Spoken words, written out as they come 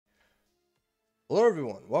Hello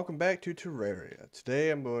everyone, welcome back to Terraria. Today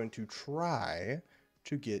I'm going to try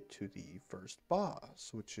to get to the first boss,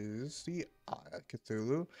 which is the Eye of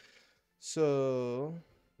Cthulhu. So,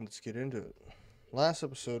 let's get into it. Last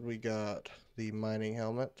episode we got the mining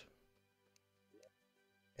helmet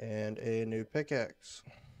and a new pickaxe.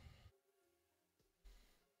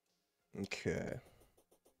 Okay.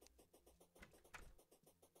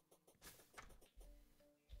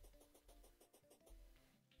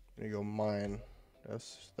 Gonna go mine.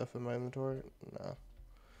 That's stuff in my inventory? No.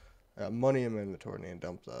 I got money in my inventory and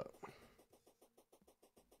dump that.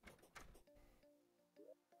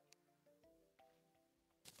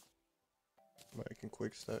 I can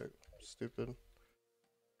quick stack. Stupid.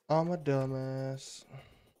 I'm a dumbass.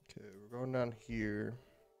 Okay, we're going down here.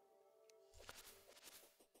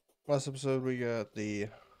 Last episode we got the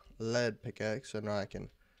lead pickaxe, so now I can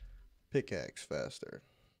pickaxe faster.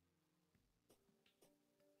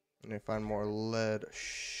 And I find more lead.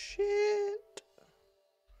 Shit!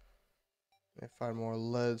 I find more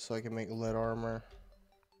lead so I can make lead armor.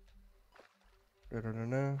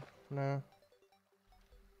 No.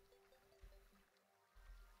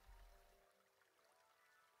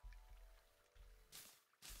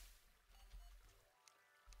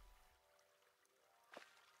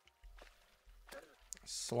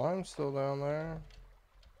 Slime's still down there.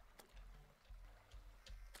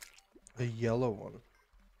 The yellow one.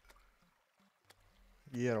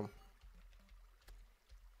 Get him.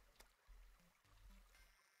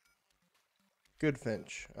 Good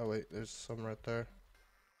finch. Oh wait, there's some right there.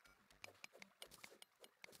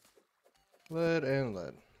 Lead and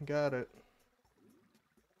lead. Got it.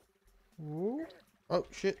 Woo. Oh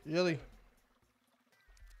shit, jelly.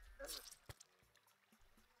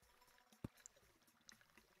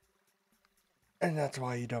 And that's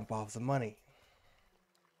why you dump off the money.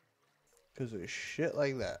 Because of shit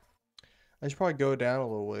like that. I should probably go down a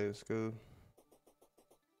little ways, go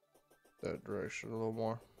that direction a little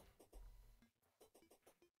more.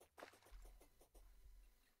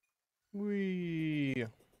 Whee! If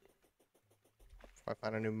I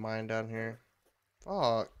find a new mine down here.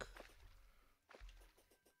 Fuck.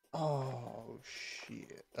 Oh,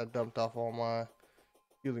 shit. I dumped off all my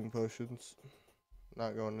healing potions.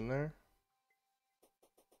 Not going in there.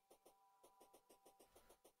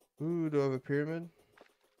 Ooh, do I have a pyramid?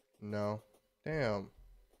 No. Damn.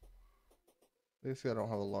 At least I don't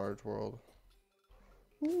have a large world.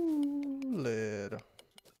 Ooh, lead.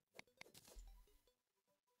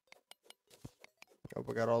 Hope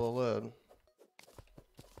I got all the lead.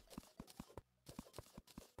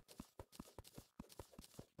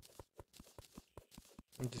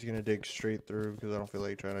 I'm just gonna dig straight through because I don't feel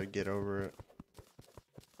like trying to get over it.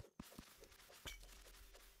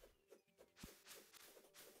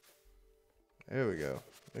 There we go.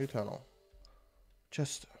 New tunnel.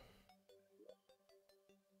 Just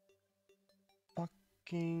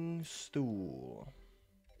fucking stool.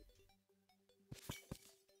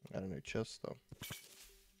 Got a new chest though.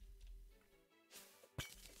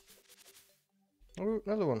 Oh,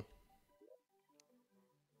 another one.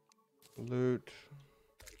 Loot.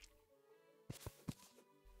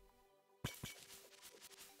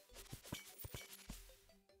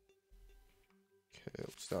 Okay,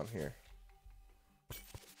 what's down here?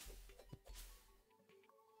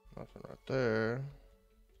 Nothing right there.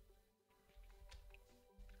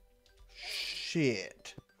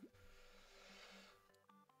 Shit.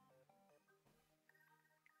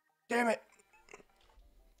 Damn it.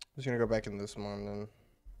 I'm just gonna go back in this one then.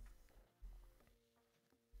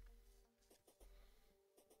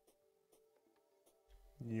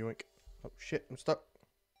 Yoink. Oh shit, I'm stuck.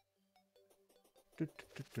 I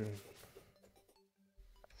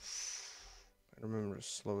remember to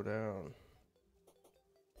slow down.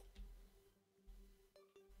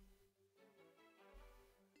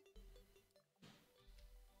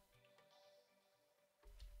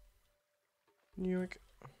 Yoink.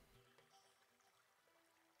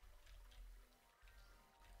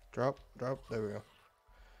 Drop. There we go.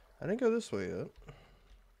 I didn't go this way yet.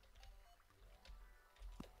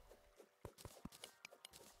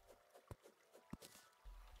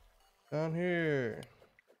 Down here.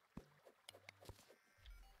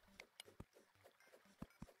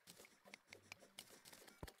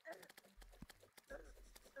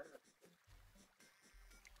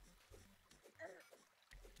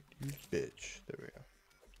 You bitch. There we go.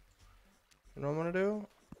 You know what I'm gonna do?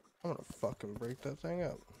 I'm gonna fucking break that thing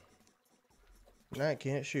up. Now it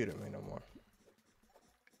can't shoot at me no more.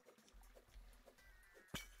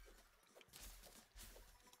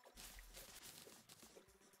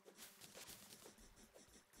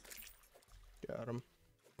 Got him.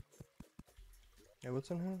 Hey,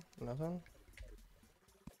 what's in here? Nothing?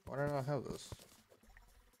 Why do I not have this?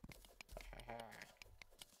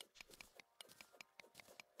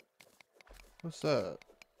 What's that?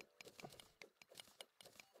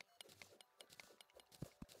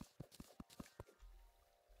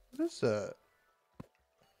 What is that?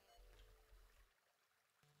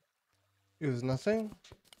 It was nothing?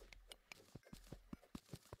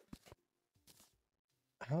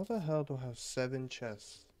 How the hell do I have 7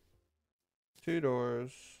 chests? 2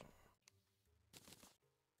 doors,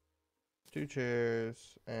 2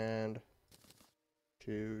 chairs, and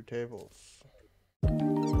 2 tables.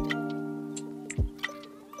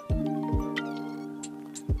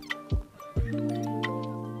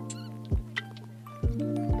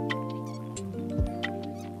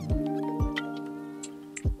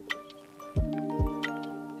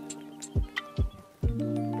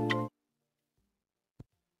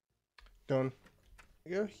 Done.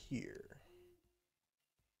 Go here.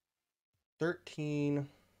 13,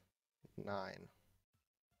 9.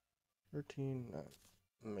 13,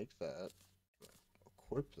 9. Make that.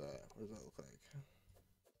 Equip that. What does that look like?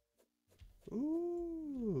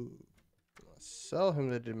 Ooh. Sell him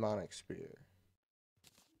the demonic spear.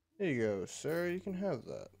 There you go, sir. You can have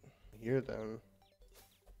that. Here then.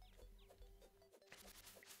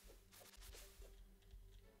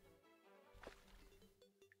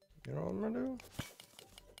 You know what I'm gonna do?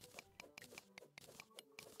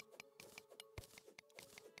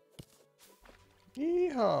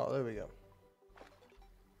 Yeehaw! There we go.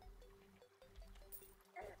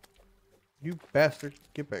 You bastard.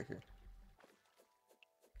 Get back here.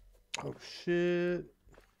 Oh shit.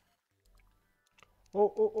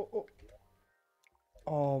 Oh.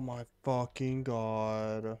 Oh my fucking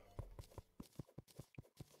god.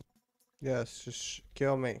 Yes, just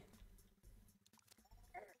kill me.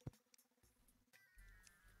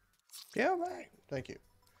 Kill me. Thank you.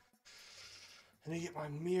 I need to get my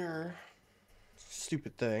mirror.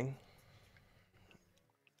 Stupid thing.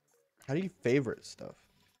 How do you favorite stuff?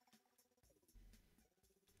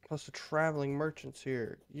 Plus the traveling merchants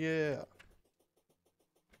here. Yeah.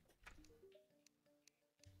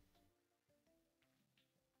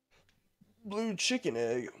 Blue chicken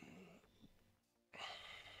egg.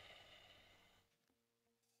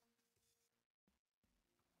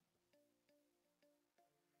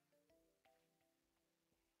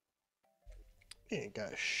 You ain't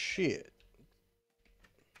got shit.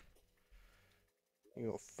 You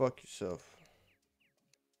gonna fuck yourself.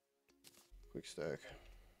 Quick stack.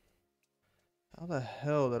 How the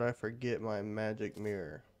hell did I forget my magic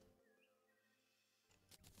mirror?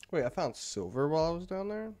 Wait, I found silver while I was down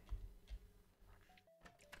there?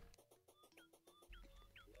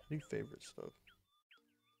 How do you favorite stuff?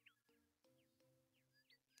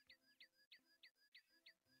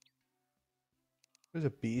 There's a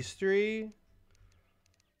beastery?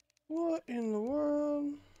 What in the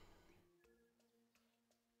world?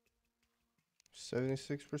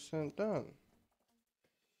 76% done.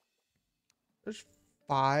 There's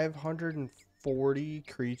 540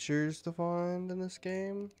 creatures to find in this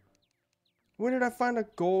game. When did I find a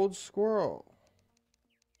gold squirrel?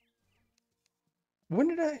 When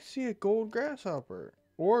did I see a gold grasshopper?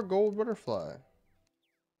 Or a gold butterfly?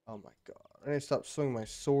 Oh my god. I need to stop swinging my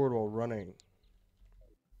sword while running.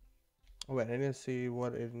 Oh wait, I need to see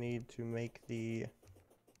what I need to make the...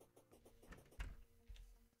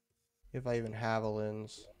 If I even have a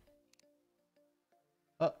lens.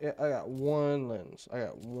 Oh, yeah, I got 1 lens. I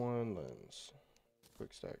got 1 lens.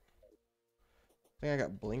 Quick stack. I think I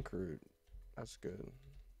got blink root. That's good.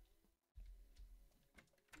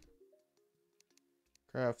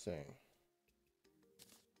 Crafting.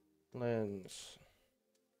 Lens.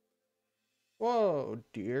 Whoa,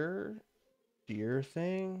 deer? Deer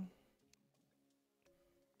thing?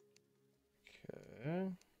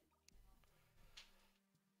 Okay.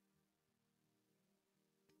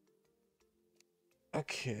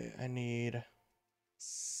 Okay, I need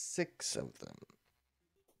 6 of them.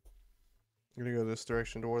 I'm gonna go this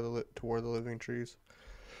direction toward the living trees.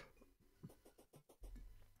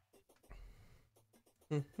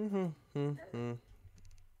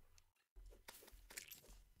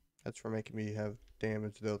 That's for making me have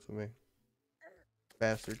damage dealt to me.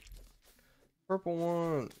 Bastard. Purple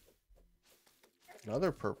one.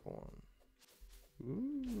 Another purple one.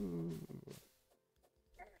 Ooh.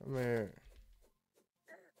 Come here.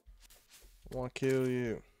 I want to kill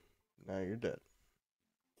you. Now you're dead.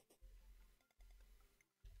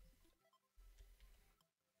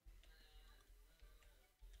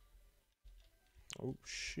 Oh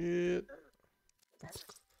shit.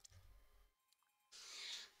 Fuck.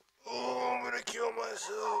 Oh, I'm gonna kill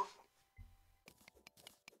myself.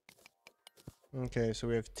 Okay, so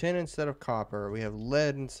we have tin instead of copper. We have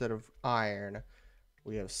lead instead of iron.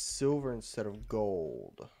 We have silver instead of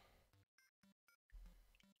gold.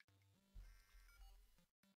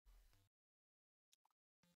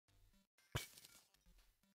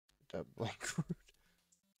 That blank root.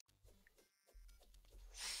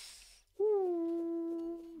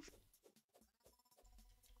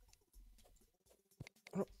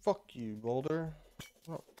 Oh, fuck you, boulder.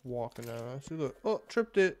 I'm not walking down. See, look. Oh,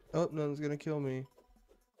 tripped it. Oh, none's gonna kill me.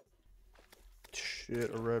 Shit,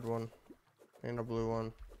 a red one. And a blue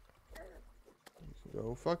one.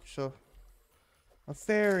 Go fuck yourself. A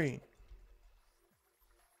fairy.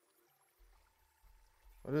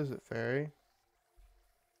 What is it, fairy?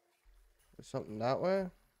 Is something that way?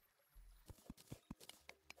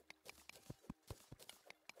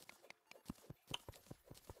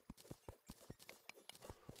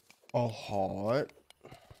 A heart.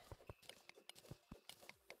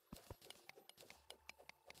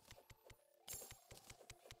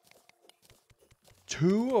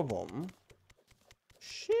 Two of them?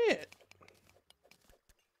 Shit.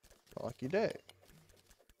 Lucky day.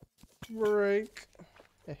 Break.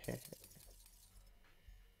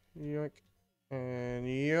 Yoink. And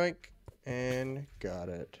yoink. And got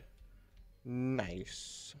it.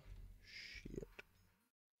 Nice. Shit.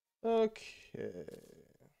 Okay.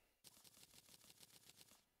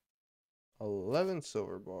 11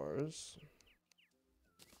 silver bars.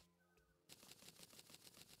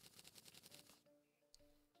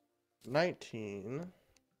 19.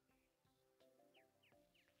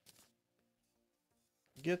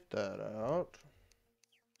 Get that out.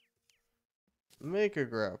 Make a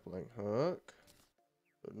grappling hook.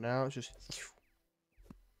 But now it's just...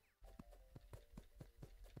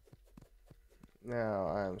 Now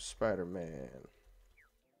I'm Spider-Man.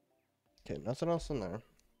 Okay, nothing else in there.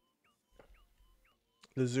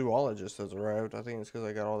 The zoologist has arrived. I think it's because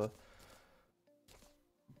I got all the...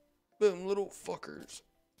 them little fuckers.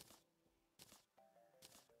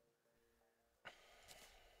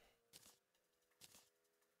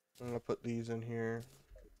 I'm gonna put these in here.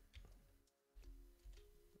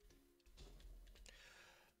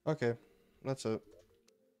 Okay, that's it.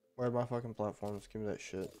 Where are my fucking platforms? Give me that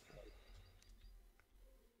shit.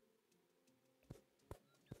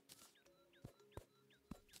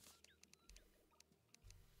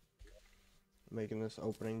 Making this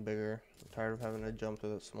opening bigger. I'm tired of having to jump to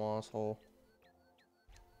the smallest hole.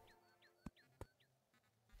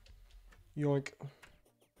 Yoink.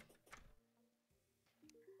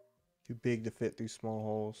 Too big to fit these small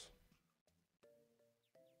holes.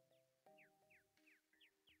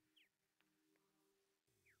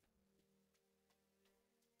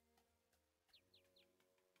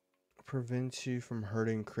 Prevents you from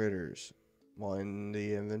hurting critters. While in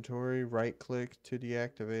the inventory, right click to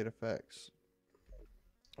deactivate effects.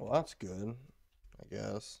 Well, that's good, I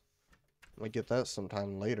guess. I'm gonna get that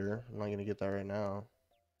sometime later. I'm not gonna get that right now.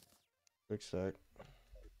 Quick sec.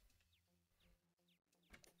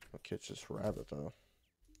 I'll catch this rabbit though.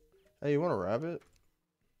 Hey, you want a rabbit?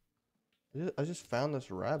 I just found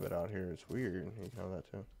this rabbit out here. It's weird. You can have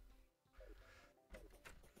that too.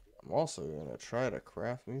 I'm also gonna try to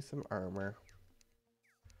craft me some armor.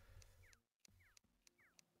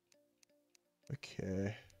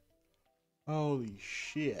 Okay. Holy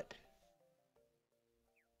shit.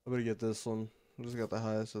 I'm gonna get this one. I just got the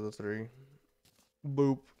highest of the three.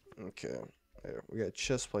 Boop. Okay. There, we got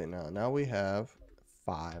chest plate now. Now we have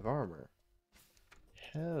 5 armor.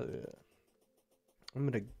 Hell yeah. I'm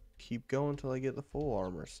gonna keep going until I get the full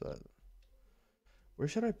armor set. Where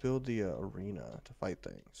should I build the arena to fight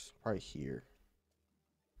things? Probably here.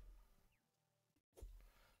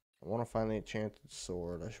 I want to find the enchanted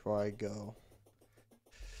sword. I should probably go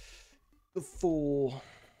the full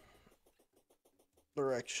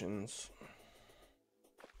directions.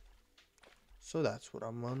 So that's what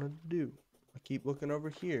I'm gonna do. I keep looking over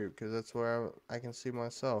here because that's where I can see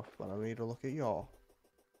myself, but I need to look at y'all.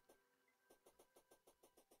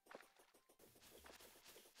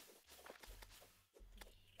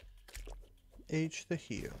 H the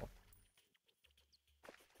heal.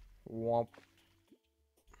 Womp.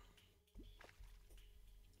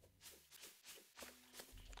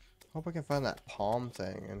 Hope I can find that palm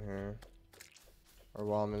thing in here. Or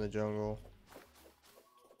while I'm in the jungle.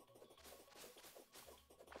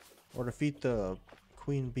 Or defeat the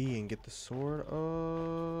queen bee and get the sword.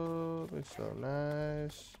 Oh, it's so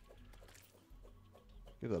nice.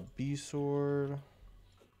 Get the bee sword.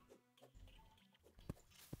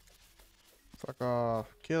 Fuck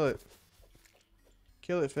off. Kill it.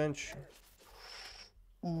 Kill it, Finch.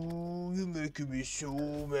 Ooh, you're making me so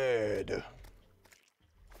mad.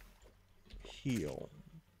 Heal.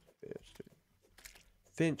 Bastard.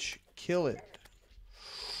 Finch, kill it.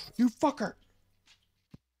 You fucker!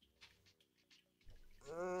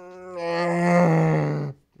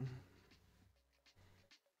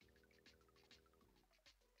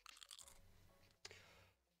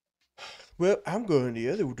 Well, I'm going the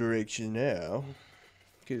other direction now.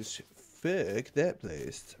 Because fuck that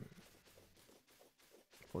place.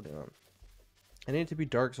 Hold on. I need it to be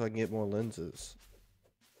dark so I can get more lenses.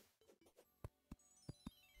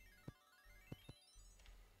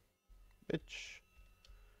 Bitch.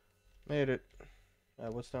 Made it.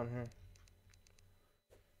 What's down here?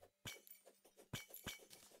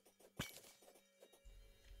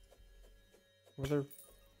 Was there?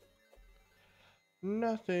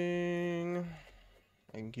 Nothing.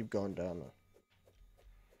 I can keep going down though.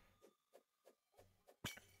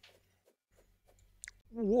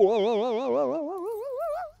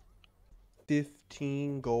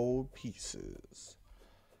 15 gold pieces.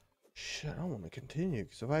 Shit, I want to continue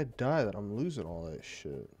because if I die, then I'm losing all that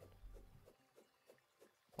shit.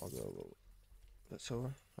 I'll go. That's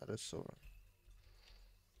silver? That is silver.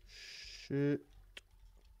 Shit.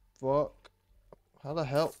 Fuck. How the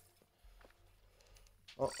hell?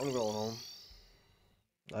 Oh, I'm going home.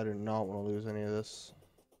 I do not want to lose any of this.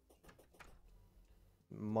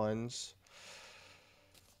 Mines.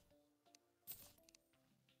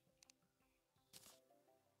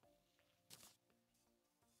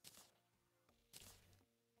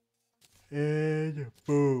 And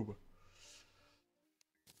boom.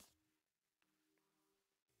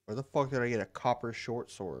 Where the fuck did I get a copper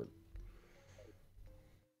short sword?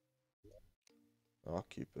 I'll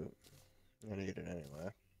keep it. I need it anyway.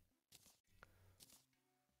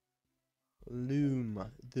 Loom.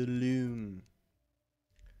 The loom.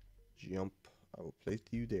 Jump. I will place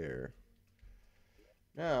you there.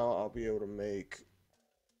 Now I'll be able to make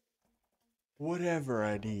whatever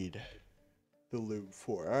I need the loom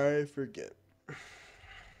for. I forget.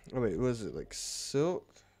 Oh wait, was it like silk?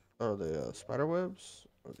 Oh, the spider webs?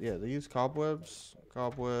 Yeah, they use cobwebs.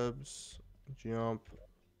 Cobwebs. Jump.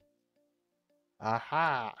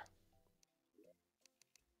 Aha!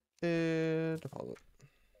 And deposit.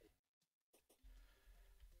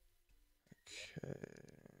 Okay.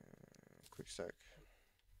 Quick sec.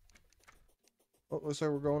 Oh, looks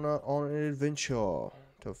like we're going out on an adventure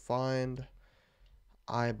to find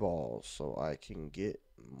eyeballs so I can get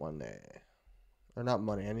money. Or not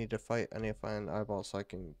money, I need to find eyeballs so I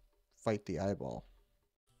can fight the eyeball.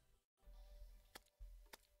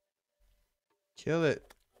 Kill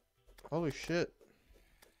it. Holy shit.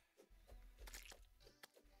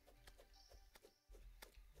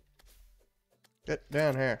 Get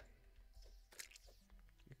down here.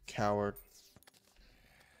 You coward.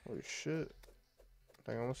 Holy shit. That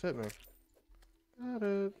thing almost hit me. Got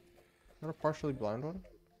it. Got a partially blind one?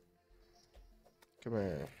 Come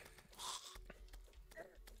here.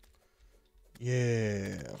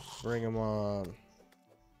 Yeah. Bring him on.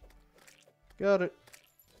 Got it.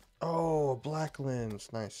 Oh, a black lens.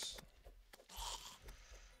 Nice.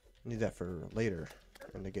 Need that for later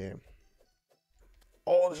in the game.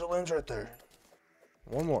 Oh, there's a lens right there.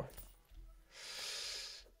 One more.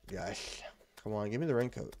 Gosh. Come on, give me the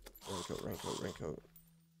raincoat. Raincoat, raincoat, raincoat.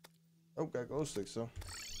 Oh, got glow sticks though.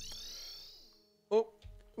 Oh,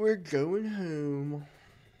 we're going home.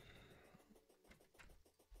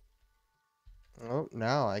 Oh,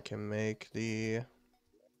 now I can make the...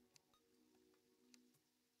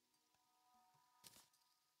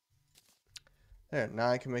 There, now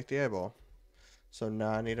I can make the eyeball. So now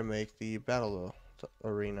I need to make the battle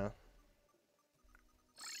arena.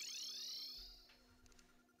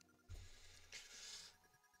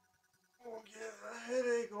 Oh, get a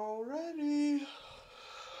headache already.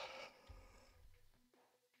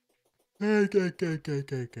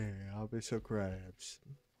 Okay. I'll be so crabs.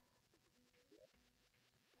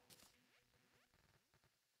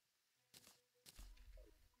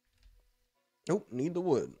 Nope, need the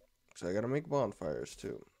wood. So I gotta make bonfires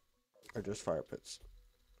too. Or just fire pits.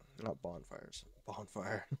 Not bonfires.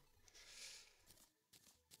 Bonfire.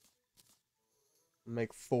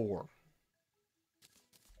 Make 4.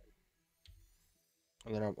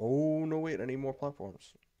 And then oh no wait, I need more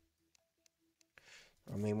platforms.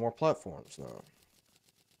 I need more platforms now.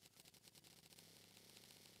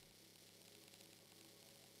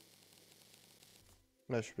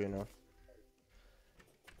 That should be enough.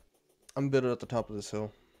 I'm building at the top of this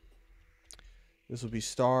hill. This will be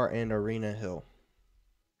Star and Arena Hill.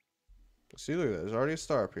 See, look at that. There's already a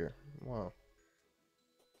star up here. Wow.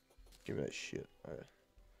 Give me that shit. Alright.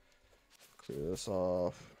 Clear this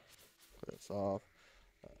off. Clear this off.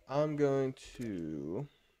 I'm going to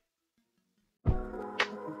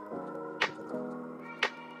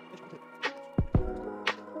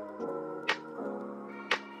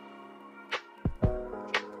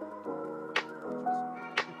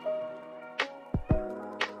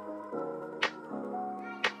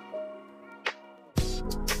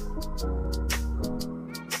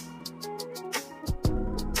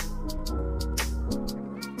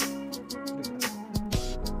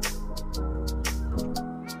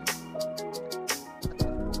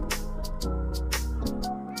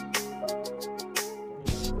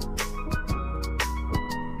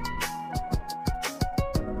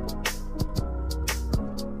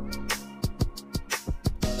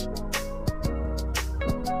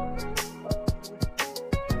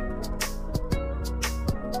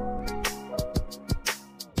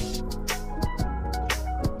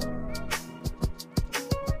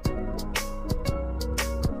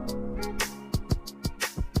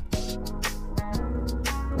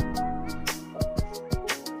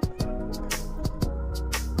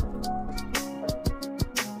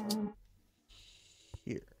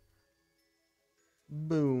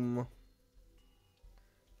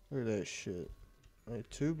Look at that shit. Right,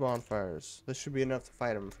 2 bonfires. This should be enough to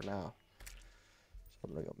fight him for now. So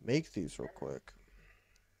I'm gonna go make these real quick.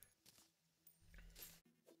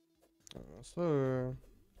 So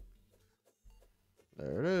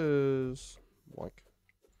there it is. Boink.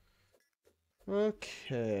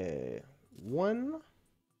 Okay. 1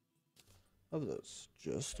 of those.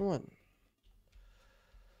 Just 1.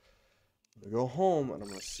 I'm gonna go home and I'm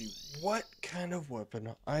gonna see what kind of weapon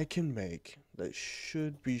I can make that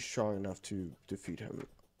should be strong enough to defeat him.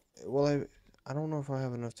 Well, I don't know if I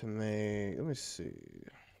have enough to make. Let me see.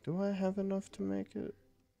 Do I have enough to make it?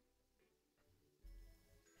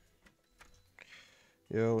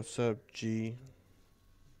 Yo, what's up, G?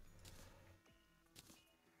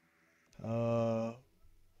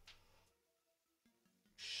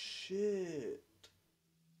 Shit.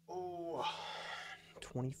 Oh,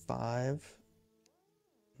 25,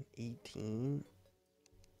 18.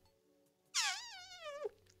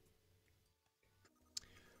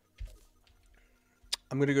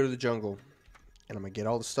 I'm gonna go to the jungle and I'm gonna get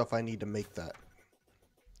all the stuff I need to make that.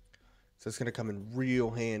 So it's gonna come in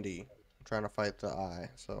real handy. I'm trying to fight the eye,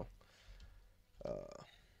 so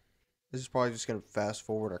this is probably just gonna fast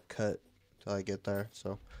forward or cut till I get there.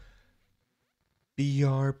 So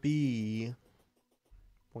BRB.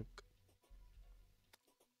 Boink.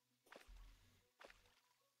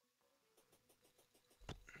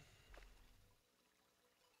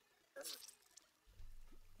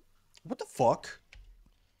 What the fuck?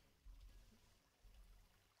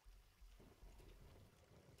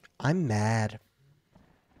 I'm mad.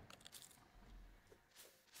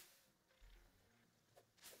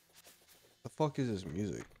 The fuck is this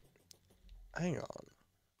music? Hang on.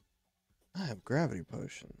 I have gravity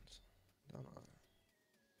potions. Don't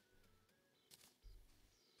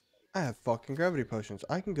I have fucking gravity potions.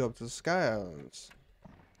 I can go up to the Sky Islands.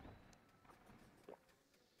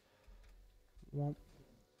 Womp.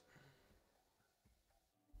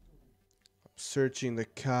 I'm searching the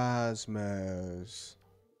cosmos.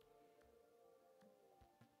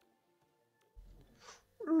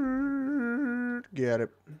 Get it.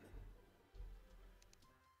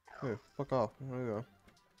 Hey, fuck off. There you go.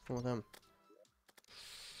 Come with him.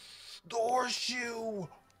 The horseshoe!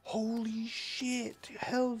 Holy shit!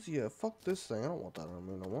 Hells yeah. Fuck this thing. I don't want that on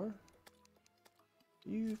me no more.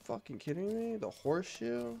 You fucking kidding me? The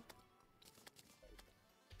horseshoe?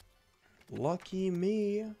 Lucky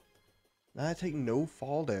me. Now I take no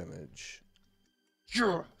fall damage.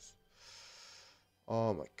 Yes!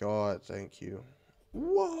 Oh my god, thank you.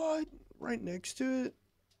 What? Right next to it?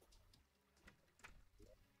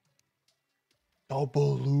 A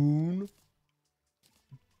balloon?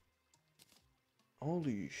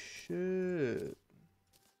 Holy shit.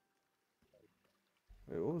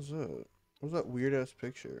 Wait, what was that? What was that weird ass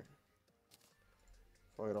picture?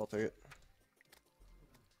 Fuck it, I'll take it.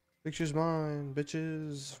 Picture's mine,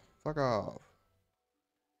 bitches. Fuck off.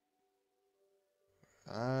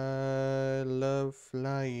 I love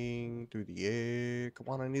flying through the air. Come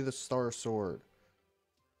on, I need the star sword.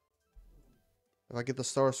 If I get the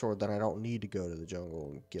star sword, then I don't need to go to the jungle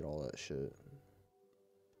and get all that shit.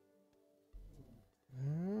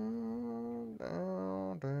 Down,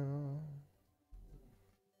 down, down.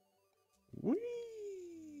 Whee!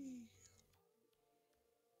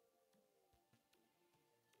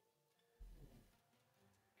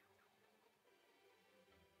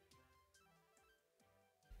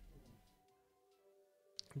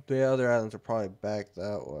 The other islands are probably back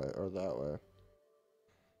that way, or that way.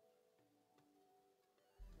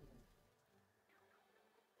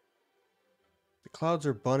 The clouds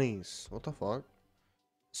are bunnies. What the fuck?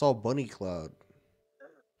 I saw a bunny cloud.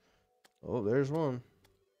 Oh, there's one.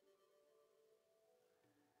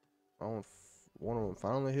 Oh, one of them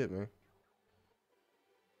finally hit me.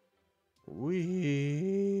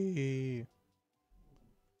 Wee.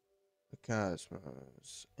 The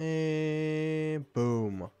cosmos. And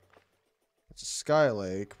boom. It's a sky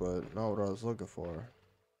lake, but not what I was looking for.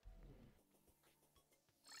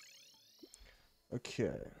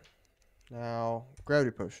 Okay. Now,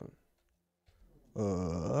 gravity potion.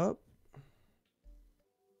 Up.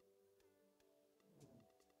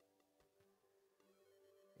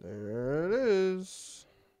 There it is.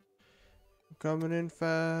 I'm coming in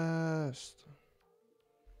fast.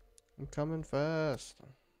 I'm coming fast.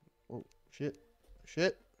 Oh, shit.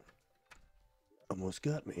 Shit. Almost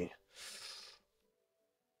got me.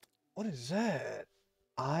 What is that?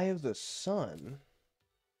 Eye of the Sun.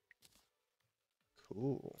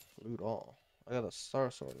 Cool. Loot all. I got a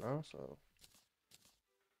star sword now, so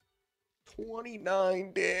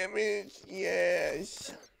 29 damage.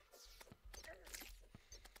 Yes.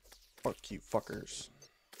 Fuck you fuckers.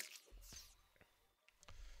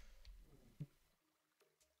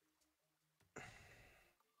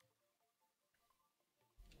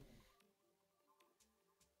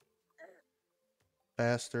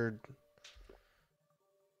 bastard.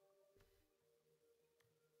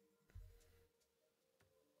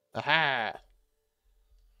 Aha!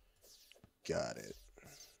 Got it.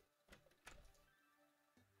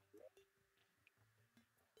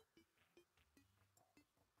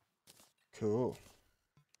 Cool.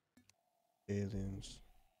 Aliens.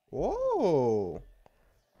 Whoa!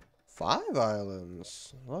 5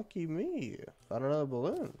 islands. Lucky me. Found another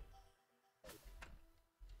balloon.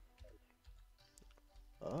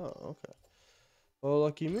 Oh, okay. Well,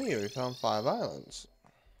 lucky me. We found 5 islands.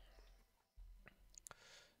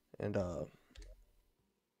 And,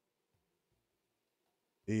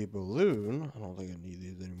 the balloon. I don't think I need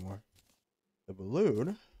these anymore. The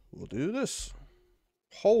balloon will do this.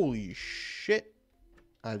 Holy shit.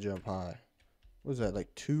 I jump high. What is that,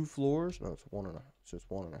 like 2 floors? No, it's it's just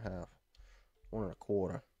 1.5.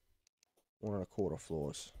 1.25. 1.25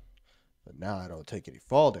 floors. But now I don't take any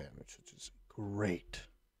fall damage, which is great.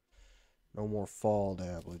 No more fall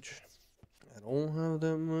damage. I don't have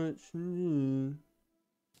that much.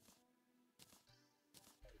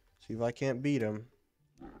 See if I can't beat him.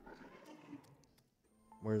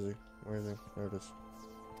 Where is he? Where is he? There it is.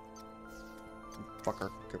 Fucker.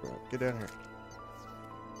 Get down here.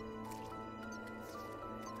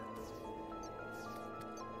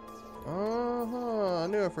 I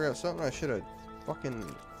knew I forgot something. I should have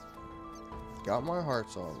fucking got my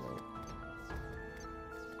hearts on me.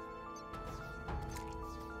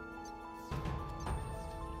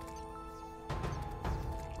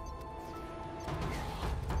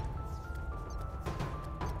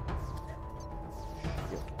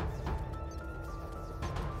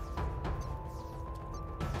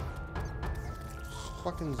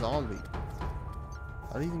 Fucking zombie.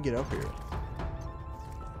 How did he even get up here?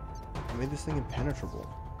 I made this thing impenetrable.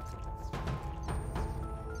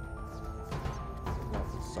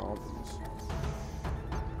 Not the zombies.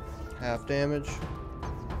 Half damage.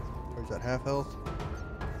 Where's that half health?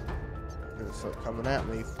 They're gonna start coming at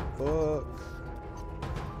me. Fuck.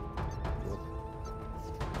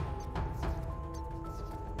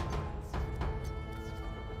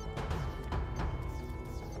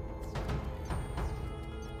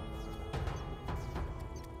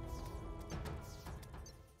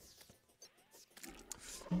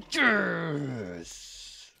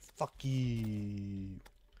 Yes! Fuck you.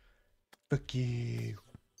 Fuck you.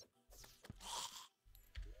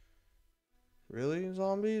 Really,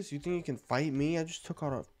 zombies? You think you can fight me? I just took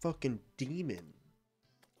out a fucking demon.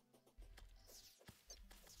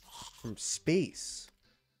 From space.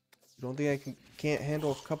 You don't think I can't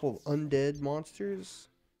handle a couple of undead monsters?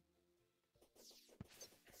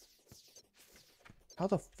 How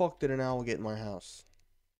the fuck did an owl get in my house?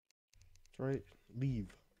 That's right.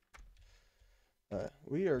 Leave.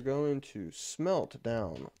 We are going to smelt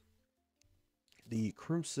down the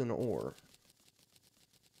crimson ore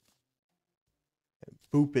and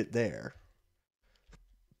boop it there.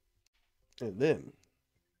 And then,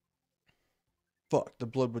 fuck, the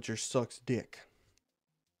blood butcher sucks dick.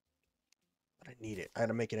 But I need it. I had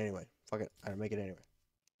to make it anyway. Fuck it. I had to make it anyway.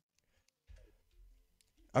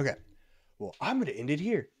 Okay. Well, I'm going to end it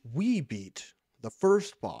here. We beat the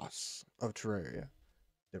first boss of Terraria.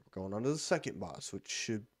 Then we're going on to the second boss, which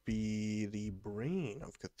should be the brain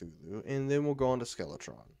of Cthulhu. And then we'll go on to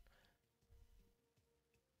Skeletron.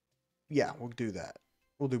 Yeah, we'll do that.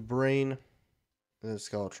 We'll do brain and then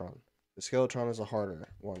Skeletron. The Skeletron is a harder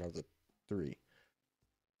one of the 3.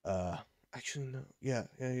 Actually, no. Yeah,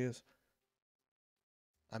 he is.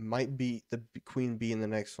 I might beat the Queen Bee in the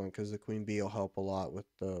next one because the Queen Bee will help a lot with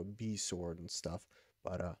the bee sword and stuff.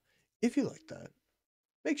 But if you like that,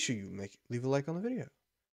 make sure you leave a like on the video.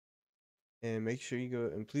 And make sure you go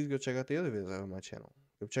and please go check out the other videos on my channel.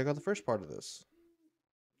 Go check out the first part of this.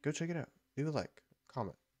 Go check it out. Leave a like,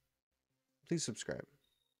 comment. Please subscribe.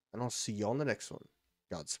 And I'll see you on the next one.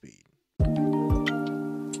 Godspeed.